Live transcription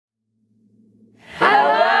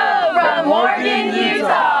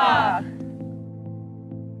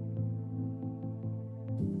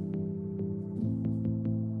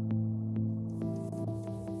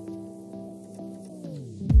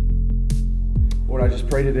Lord, I just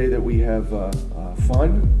pray today that we have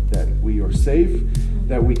fun, that we are safe,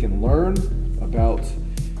 that we can learn about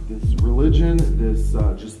this religion, this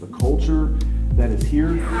just the culture that is here.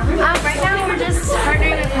 Right now we're just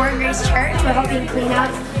partnering with Morgan Grace Church. We're helping clean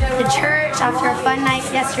up the church after a fun night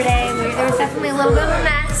yesterday. There was definitely a little bit of a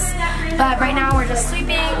mess, but right now we're just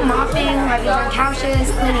sweeping, mopping, wiping on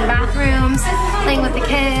couches, cleaning bathrooms, playing with the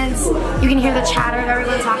kids. You can hear the chatter of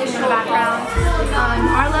everyone talking in the background.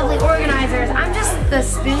 Our lovely organizers, I'm just the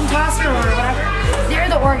spoon tosser or whatever. They're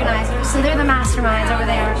the organizers, so they're the masterminds over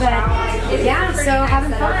there. But yeah, so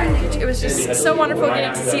having fun. It was just so wonderful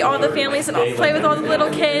getting to see all the families and play with all the little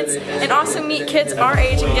kids, and also meet kids our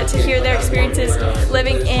age and get to hear their experiences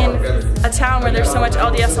living in a town where there's so much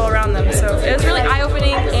LDS all around them. So it was really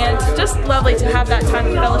eye-opening and just lovely to have that time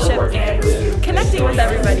of fellowship and connecting with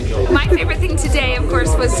everybody. My favorite thing today, of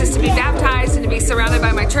course, was just to be baptized and to be surrounded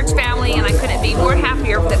by my church family, and I couldn't be more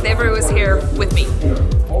happier that everyone was here with me.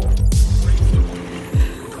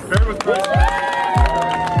 Bear with Grace.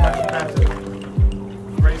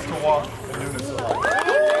 Grace to walk in newness of life.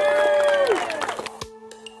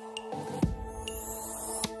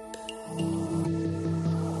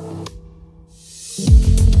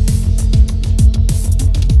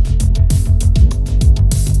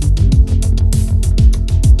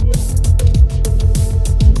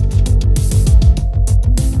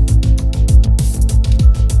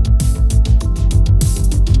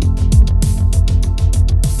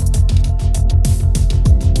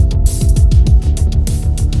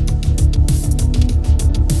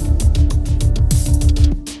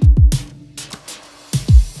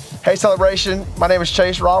 Hey Celebration, my name is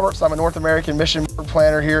Chase Roberts. I'm a North American mission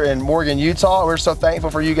planner here in Morgan, Utah. We're so thankful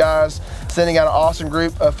for you guys sending out an awesome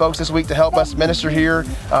group of folks this week to help us minister here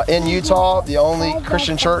in Utah, the only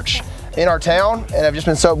Christian church in our town. And I've just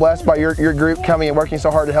been so blessed by your group coming and working so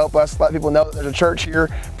hard to help us let people know that there's a church here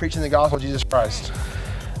preaching the gospel of Jesus Christ.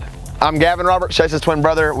 I'm Gavin Roberts, Chase's twin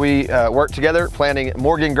brother. We work together planning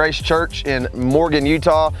Morgan Grace Church in Morgan,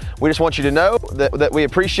 Utah. We just want you to know that we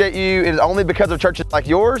appreciate you. It is only because of churches like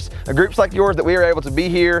yours, groups like yours, that we are able to be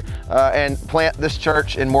here and plant this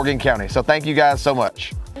church in Morgan County. So thank you guys so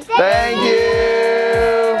much. Thank you.